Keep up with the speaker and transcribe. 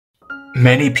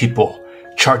Many people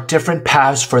chart different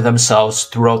paths for themselves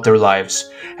throughout their lives,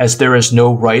 as there is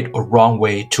no right or wrong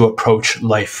way to approach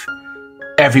life.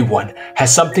 Everyone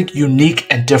has something unique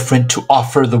and different to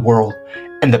offer the world,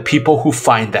 and the people who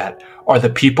find that are the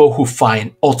people who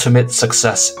find ultimate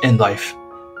success in life.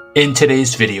 In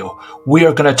today's video, we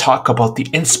are going to talk about the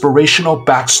inspirational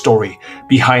backstory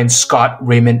behind Scott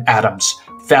Raymond Adams,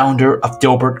 founder of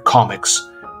Dilbert Comics.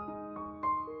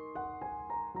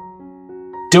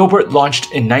 Dilbert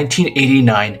launched in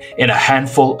 1989 in a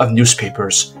handful of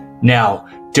newspapers. Now,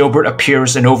 Dilbert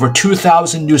appears in over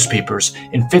 2,000 newspapers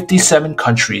in 57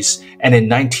 countries and in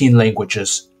 19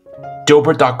 languages.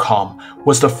 Dilbert.com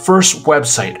was the first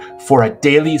website for a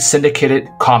daily syndicated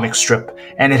comic strip,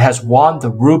 and it has won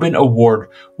the Reuben Award,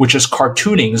 which is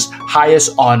cartooning's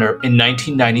highest honor, in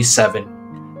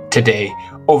 1997. Today,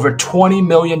 over 20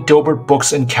 million Dilbert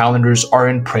books and calendars are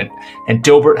in print, and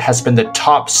Dilbert has been the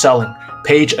top-selling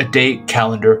page-a-day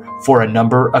calendar for a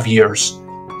number of years.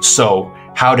 So,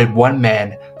 how did one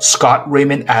man, Scott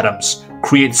Raymond Adams,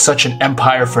 create such an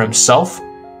empire for himself?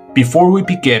 Before we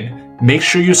begin, make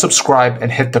sure you subscribe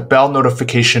and hit the bell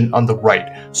notification on the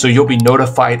right so you'll be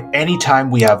notified anytime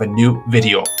we have a new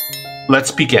video. Let's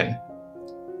begin.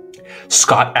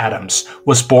 Scott Adams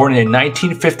was born in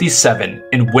 1957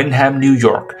 in Windham, New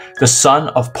York, the son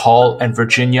of Paul and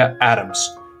Virginia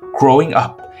Adams. Growing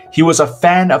up, he was a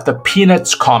fan of the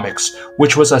Peanuts comics,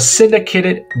 which was a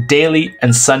syndicated daily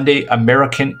and Sunday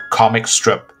American comic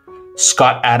strip.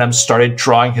 Scott Adams started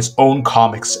drawing his own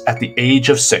comics at the age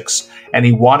of 6, and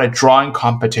he won a drawing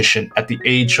competition at the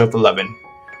age of 11.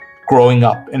 Growing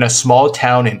up in a small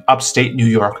town in upstate New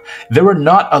York, there were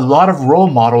not a lot of role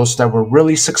models that were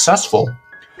really successful.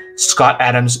 Scott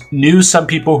Adams knew some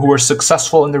people who were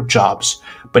successful in their jobs,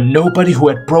 but nobody who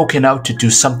had broken out to do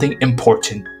something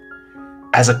important.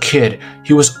 As a kid,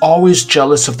 he was always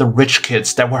jealous of the rich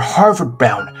kids that were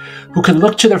Harvard-bound, who could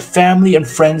look to their family and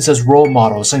friends as role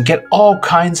models and get all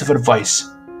kinds of advice.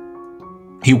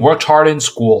 He worked hard in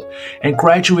school and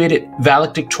graduated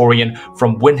valedictorian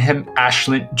from Windham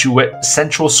Ashland Jewett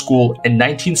Central School in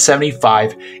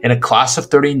 1975 in a class of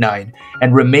 39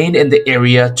 and remained in the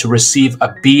area to receive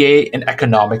a BA in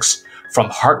economics from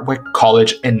Hartwick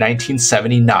College in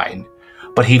 1979.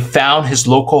 But he found his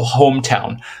local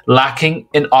hometown lacking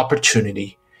in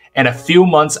opportunity, and a few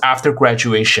months after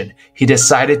graduation, he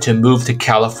decided to move to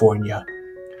California.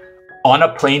 On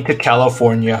a plane to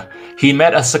California, he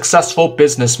met a successful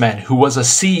businessman who was a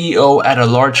CEO at a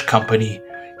large company.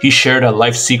 He shared a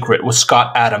life secret with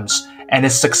Scott Adams, and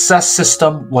his success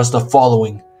system was the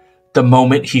following. The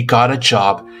moment he got a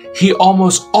job, he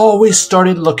almost always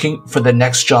started looking for the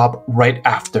next job right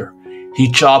after. He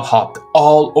job hopped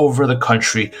all over the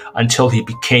country until he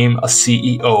became a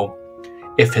CEO.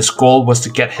 If his goal was to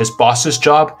get his boss's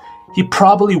job, he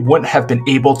probably wouldn't have been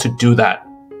able to do that.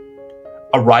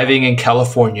 Arriving in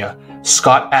California,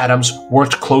 Scott Adams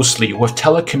worked closely with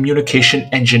telecommunication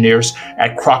engineers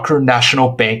at Crocker National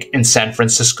Bank in San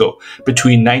Francisco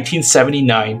between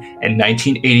 1979 and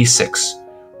 1986.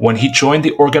 When he joined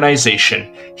the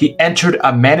organization, he entered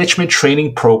a management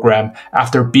training program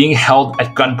after being held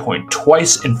at gunpoint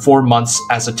twice in 4 months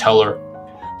as a teller.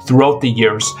 Throughout the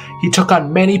years, he took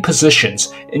on many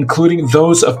positions, including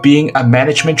those of being a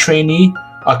management trainee,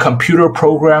 a computer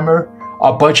programmer,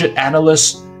 a budget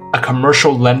analyst, a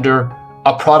commercial lender,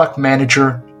 a product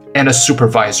manager, and a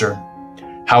supervisor.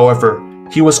 However,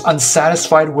 he was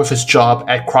unsatisfied with his job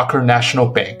at Crocker National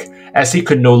Bank, as he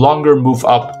could no longer move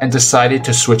up and decided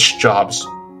to switch jobs.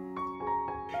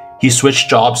 He switched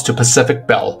jobs to Pacific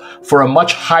Bell for a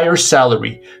much higher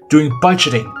salary, doing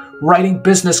budgeting, writing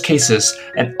business cases,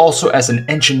 and also as an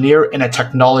engineer in a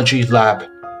technology lab.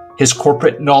 His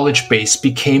corporate knowledge base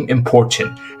became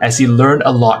important as he learned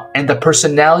a lot, and the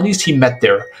personalities he met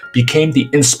there became the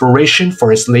inspiration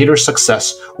for his later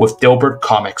success with Dilbert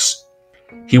Comics.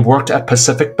 He worked at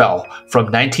Pacific Bell from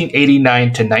 1989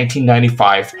 to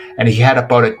 1995, and he had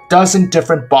about a dozen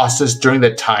different bosses during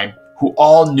that time who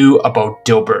all knew about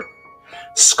Dilbert.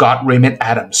 Scott Raymond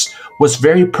Adams was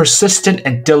very persistent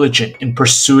and diligent in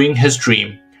pursuing his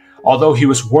dream. Although he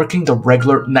was working the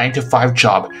regular 9-to-5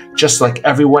 job just like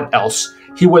everyone else,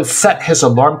 he would set his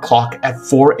alarm clock at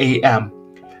 4 a.m.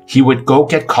 He would go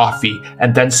get coffee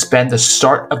and then spend the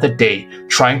start of the day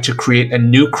trying to create a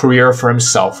new career for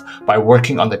himself by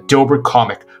working on the Dilbert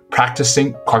comic,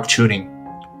 practicing cartooning.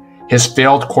 His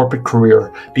failed corporate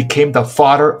career became the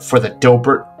fodder for the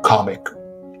Dilbert comic.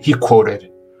 He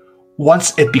quoted,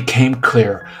 "Once it became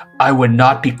clear I would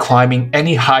not be climbing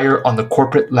any higher on the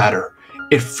corporate ladder,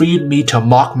 it freed me to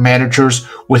mock managers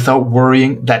without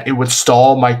worrying that it would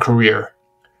stall my career.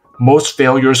 most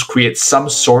failures create some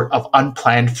sort of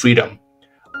unplanned freedom.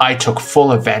 I took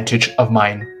full advantage of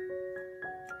mine.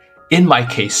 In my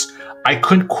case, I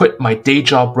couldn't quit my day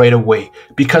job right away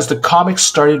because the comics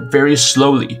started very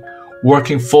slowly.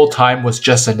 Working full-time was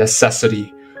just a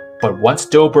necessity. But once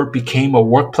Dilbert became a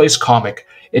workplace comic,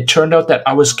 it turned out that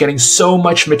I was getting so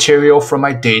much material from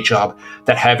my day job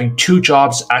that having two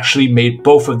jobs actually made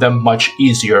both of them much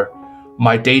easier.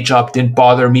 My day job didn't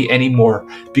bother me anymore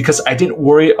because I didn't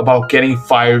worry about getting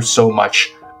fired so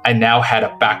much. I now had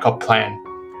a backup plan.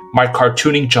 My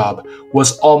cartooning job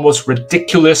was almost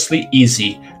ridiculously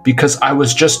easy because I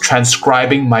was just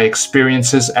transcribing my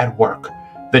experiences at work.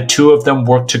 The two of them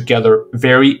worked together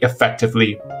very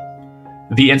effectively.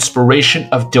 The inspiration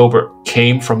of Dilbert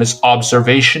came from his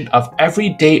observation of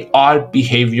everyday odd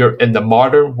behavior in the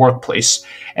modern workplace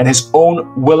and his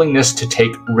own willingness to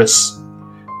take risks.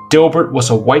 Dilbert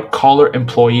was a white-collar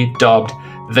employee dubbed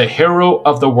the hero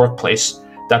of the workplace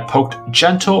that poked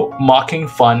gentle, mocking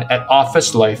fun at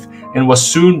office life and was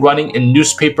soon running in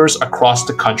newspapers across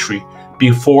the country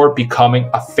before becoming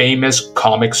a famous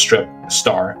comic strip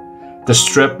star. The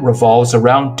strip revolves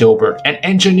around Dilbert, an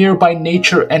engineer by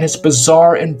nature and his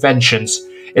bizarre inventions.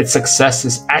 Its success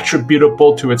is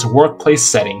attributable to its workplace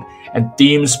setting and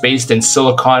themes based in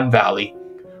Silicon Valley.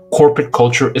 Corporate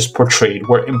culture is portrayed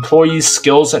where employees'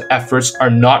 skills and efforts are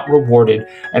not rewarded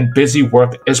and busy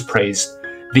work is praised.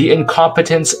 The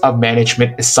incompetence of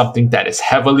management is something that is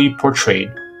heavily portrayed.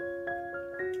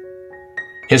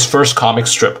 His first comic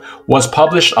strip was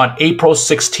published on April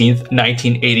 16,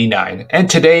 1989, and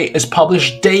today is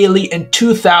published daily in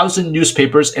 2,000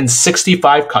 newspapers in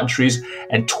 65 countries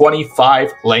and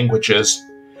 25 languages.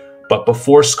 But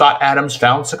before Scott Adams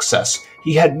found success,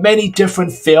 he had many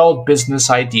different failed business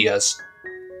ideas.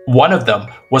 One of them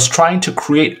was trying to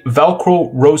create Velcro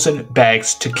rosin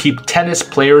bags to keep tennis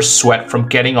players' sweat from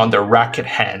getting on their racket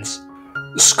hands.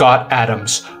 Scott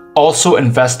Adams also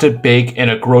invested big in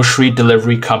a grocery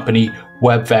delivery company,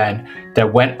 Webvan,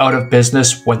 that went out of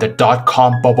business when the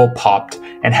dot-com bubble popped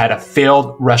and had a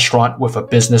failed restaurant with a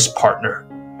business partner.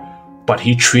 But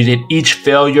he treated each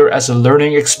failure as a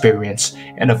learning experience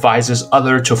and advises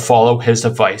others to follow his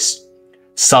advice.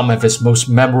 Some of his most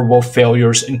memorable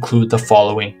failures include the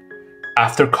following.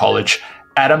 After college,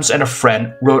 Adams and a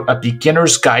friend wrote a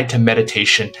beginner's guide to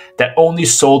meditation that only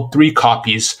sold 3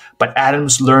 copies, but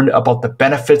Adams learned about the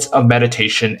benefits of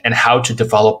meditation and how to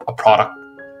develop a product.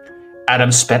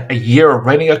 Adams spent a year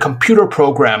writing a computer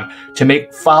program to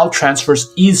make file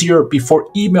transfers easier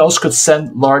before emails could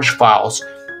send large files.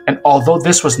 And although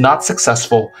this was not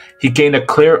successful, he gained a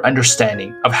clear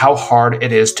understanding of how hard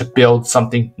it is to build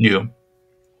something new.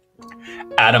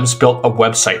 Adams built a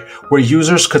website where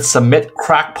users could submit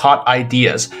crackpot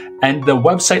ideas, and the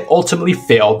website ultimately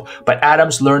failed, but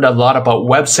Adams learned a lot about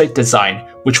website design,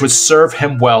 which would serve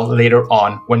him well later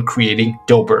on when creating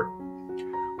Dilbert.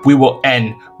 We will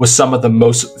end with some of the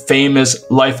most famous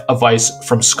life advice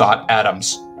from Scott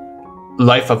Adams.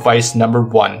 Life advice number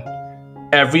 1.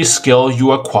 Every skill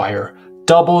you acquire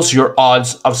doubles your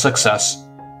odds of success.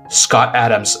 Scott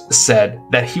Adams said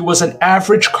that he was an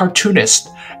average cartoonist,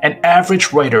 an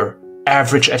average writer,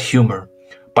 average at humor,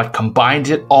 but combined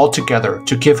it all together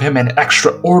to give him an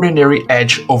extraordinary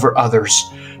edge over others.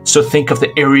 So think of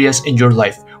the areas in your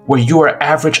life where you are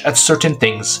average at certain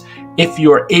things. If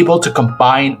you are able to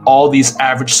combine all these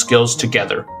average skills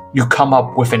together, you come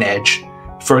up with an edge.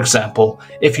 For example,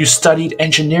 if you studied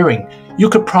engineering, you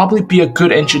could probably be a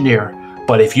good engineer.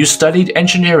 But if you studied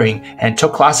engineering and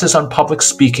took classes on public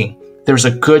speaking, there's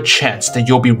a good chance that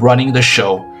you'll be running the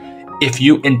show. If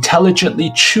you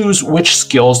intelligently choose which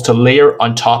skills to layer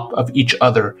on top of each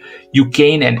other, you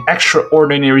gain an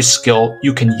extraordinary skill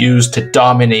you can use to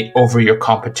dominate over your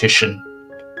competition.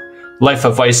 Life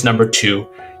advice number 2.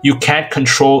 You can't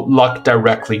control luck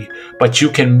directly, but you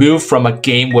can move from a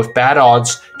game with bad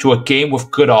odds to a game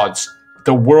with good odds.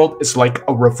 The world is like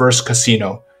a reverse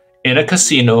casino. In a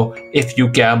casino, if you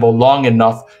gamble long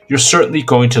enough, you're certainly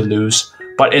going to lose.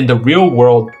 But in the real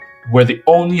world, where the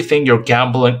only thing you're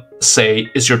gambling, say,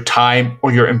 is your time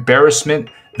or your embarrassment,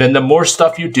 then the more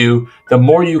stuff you do, the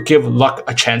more you give luck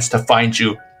a chance to find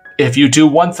you. If you do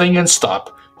one thing and stop,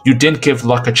 you didn't give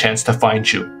luck a chance to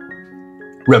find you.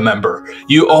 Remember,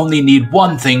 you only need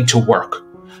one thing to work.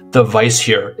 The advice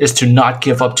here is to not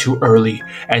give up too early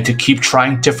and to keep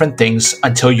trying different things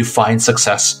until you find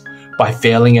success. By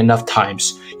failing enough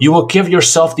times, you will give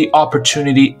yourself the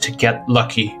opportunity to get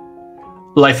lucky.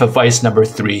 Life advice number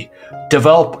 3.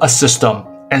 Develop a system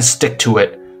and stick to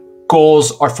it.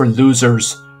 Goals are for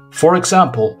losers. For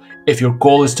example, If your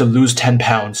goal is to lose 10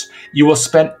 pounds, you will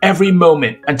spend every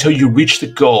moment until you reach the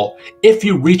goal, if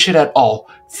you reach it at all,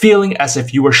 feeling as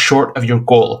if you were short of your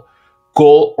goal.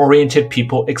 Goal-oriented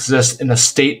people exist in a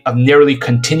state of nearly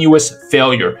continuous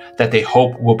failure that they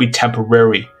hope will be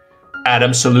temporary.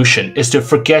 Adam's solution is to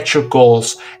forget your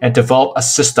goals and develop a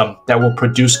system that will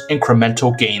produce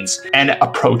incremental gains, and an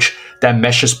approach that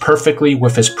meshes perfectly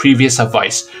with his previous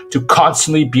advice to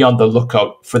constantly be on the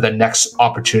lookout for the next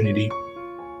opportunity.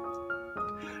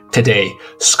 Today,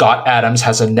 Scott Adams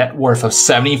has a net worth of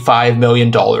 $75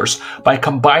 million by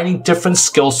combining different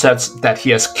skill sets that he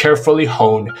has carefully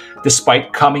honed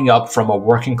despite coming up from a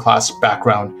working class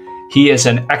background. He is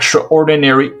an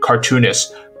extraordinary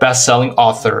cartoonist, best-selling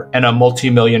author, and a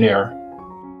multimillionaire.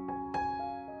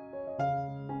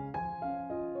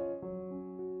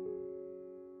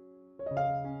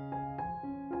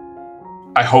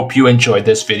 I hope you enjoyed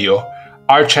this video.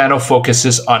 Our channel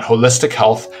focuses on holistic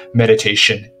health,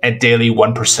 meditation, and daily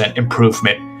 1%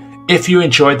 improvement. If you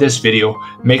enjoyed this video,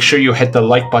 make sure you hit the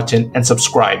like button and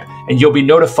subscribe, and you'll be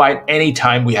notified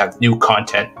anytime we have new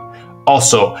content.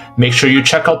 Also, make sure you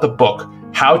check out the book,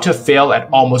 How to Fail at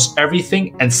Almost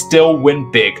Everything and Still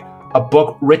Win Big, a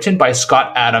book written by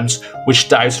Scott Adams, which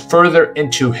dives further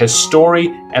into his story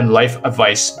and life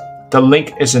advice. The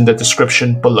link is in the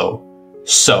description below.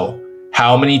 So,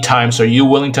 how many times are you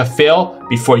willing to fail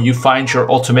before you find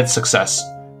your ultimate success?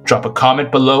 Drop a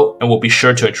comment below and we'll be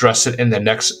sure to address it in the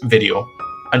next video.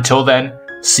 Until then,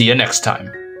 see you next time.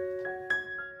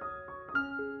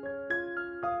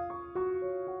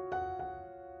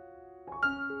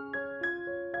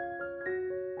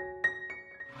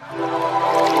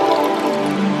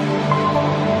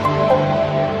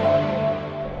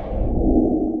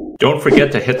 Don't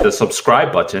forget to hit the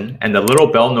subscribe button and the little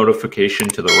bell notification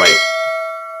to the right.